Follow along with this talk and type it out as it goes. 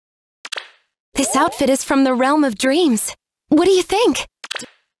This outfit is from the realm of dreams. What do you think?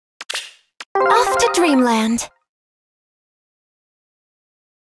 Off to dreamland.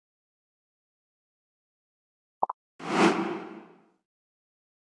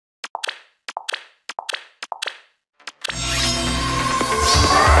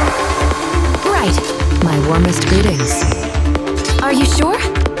 Right. My warmest greetings. Are you sure?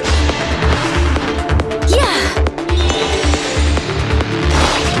 Yeah!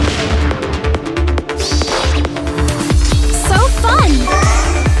 So fun!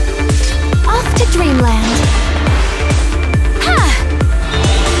 Off to dreamland. Ha!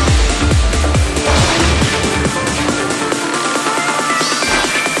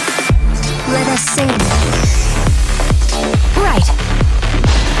 Let us sing. Right.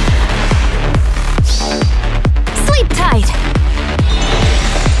 Sleep tight.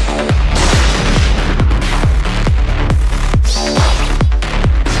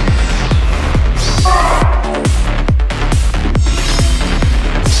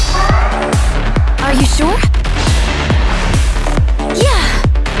 Are you sure? Yeah.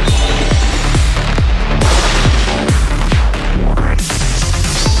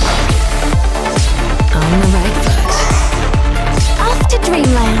 On the right foot. Off to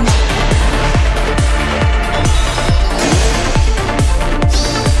dreamland.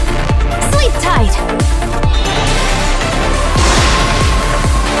 Sleep tight.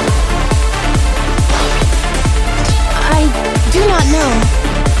 I do not know.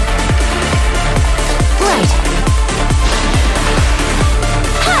 Right.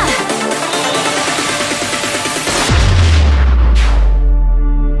 Ha!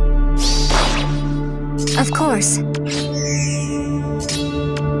 Of course.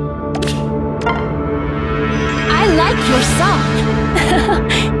 I like your song.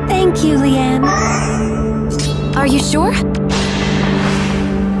 Thank you, Leanne. Are you sure?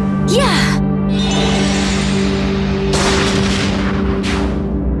 Yeah.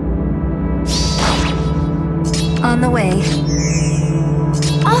 On the way.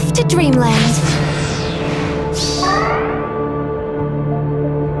 Off to dreamland.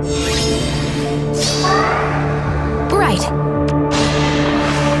 Right.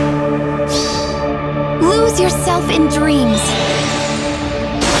 Lose yourself in dreams.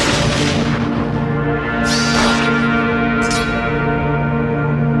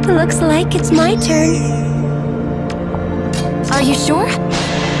 Looks like it's my turn. Are you sure?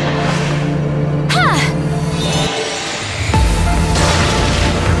 Ha!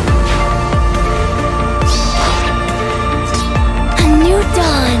 A new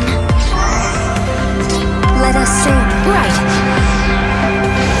dawn. Let us sing. Right.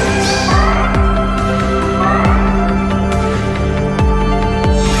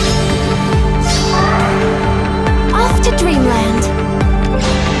 Off to dreamland.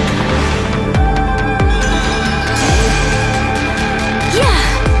 Yeah.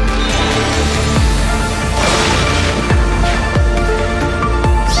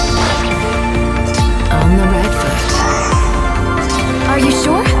 On the right foot. Are you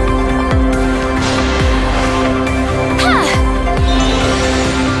sure? Ha!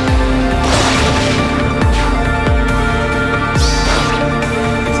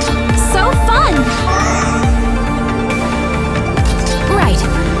 So fun! Right.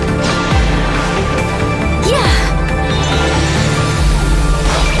 Yeah.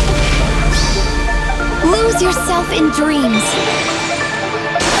 Lose yourself in dreams.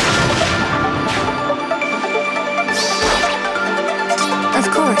 Of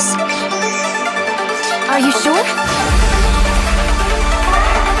course. Are you sure?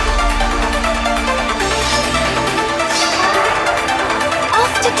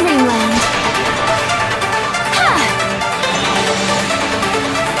 Off to dreamland. Ha!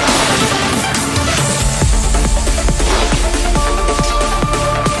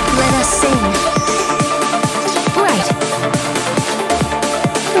 Let us sing. Right.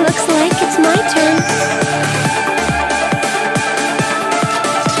 Looks like it's my turn.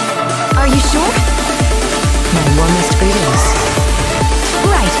 Are you sure? My warmest greetings.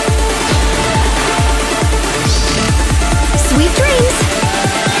 Right. Sweet dreams.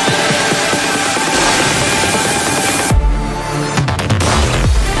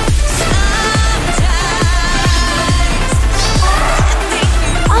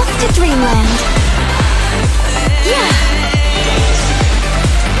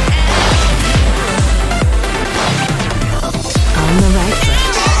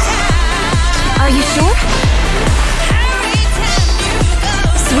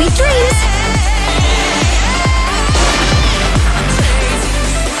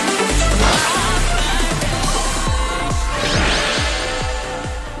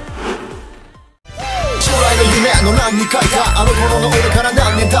 の欄に書いたあの頃の俺から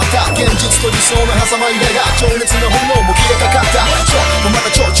何年経った。現実と理想の狭間入れが情熱の炎も切れかかった。ま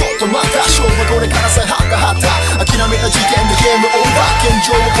たちょっと待った、勝負これからさはったはった。諦めた時点でゲームオーバー。現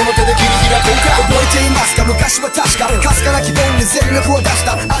状をこの手で切り開こうか。覚えていますか、昔は確かかすかな希望に全力を出し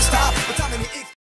た。明日